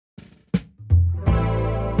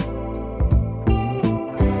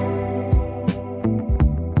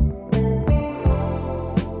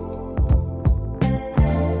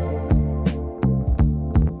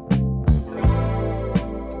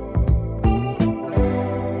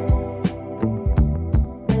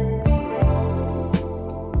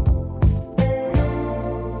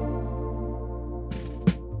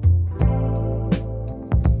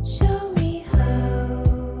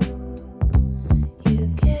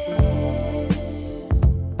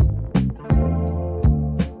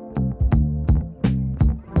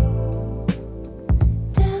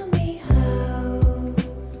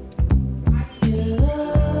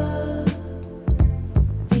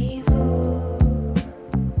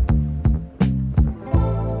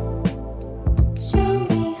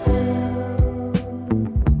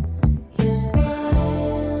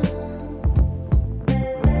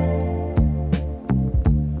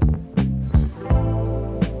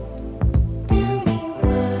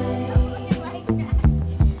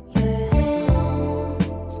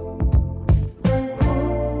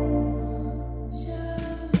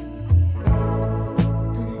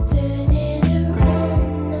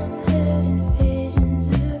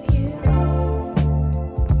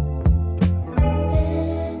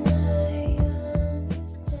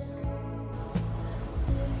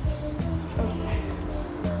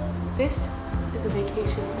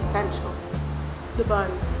bun.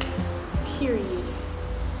 Period.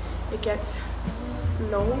 It gets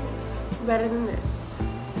no better than this.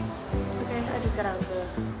 Okay, I just got out of the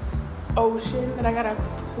ocean, then I got out of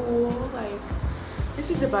the pool. Like, this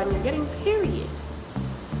is the bun you're getting, period.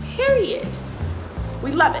 Period.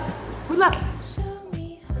 We love it. We love it.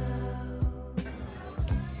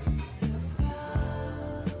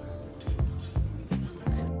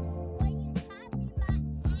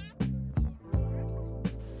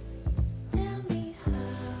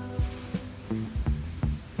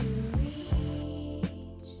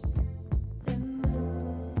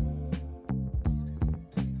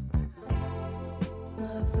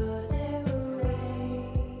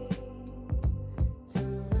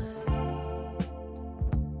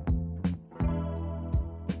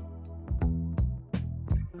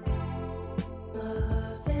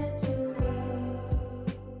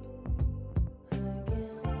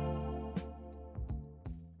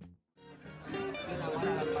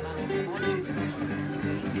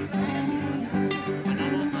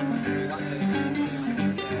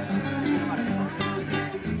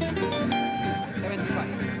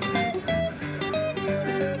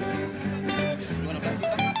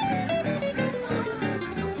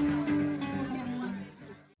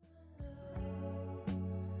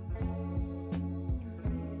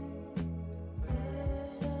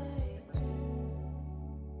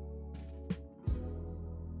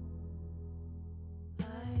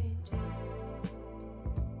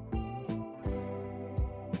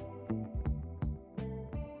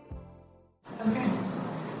 Okay,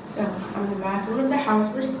 so I'm in the bathroom of the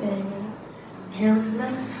house we're staying in. My hair looks a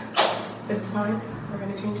mess, but it's fine. We're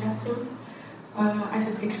gonna change that soon. I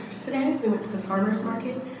took pictures today. We went to the farmer's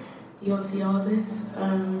market. You'll see all of this.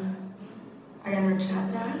 I got her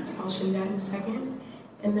chat that. I'll show you that in a second.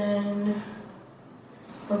 And then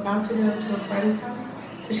we're about to go to a friend's house.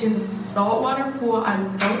 So she has a saltwater pool. I'm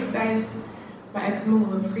so excited. My eczema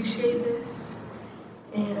will appreciate this.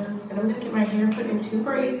 And then I'm gonna get my hair put in 2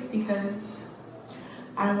 braids because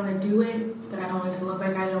I don't want to do it, but I don't want it to look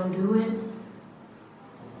like I don't do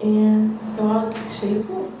it. And so I'll show you the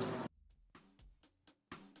pool.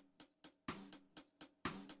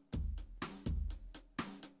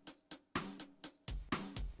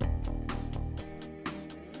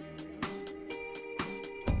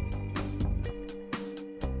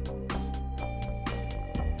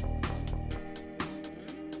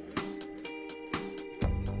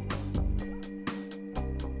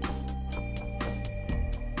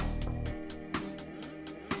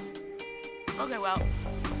 Okay, well,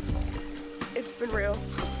 it's been real.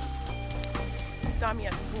 You saw me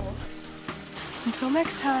at the pool. Until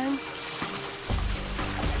next time.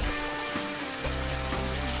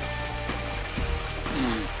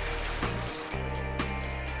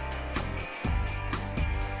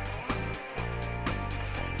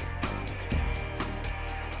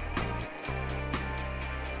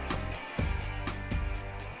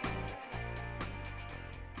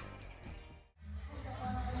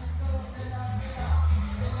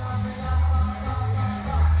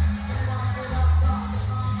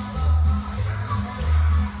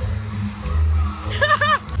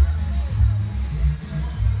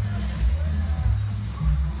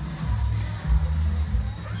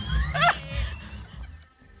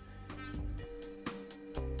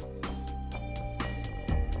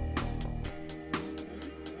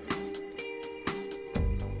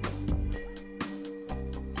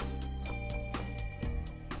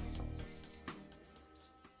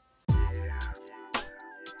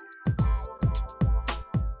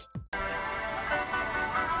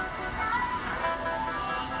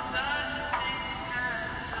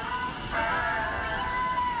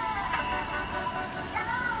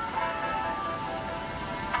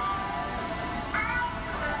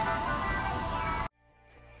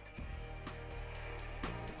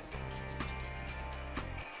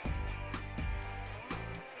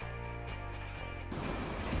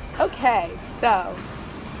 Okay, so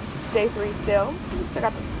day 3 still. We still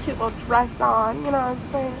got the cute little dress on, you know what I'm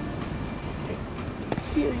saying?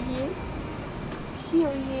 Period.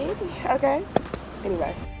 Period. Okay.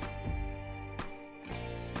 Anyway.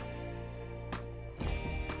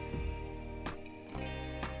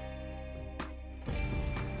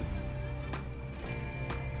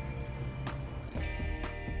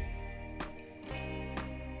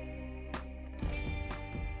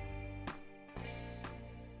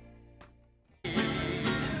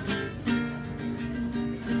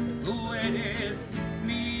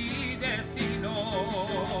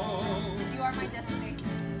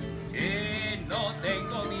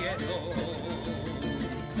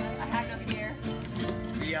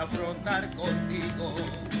 Afrontar con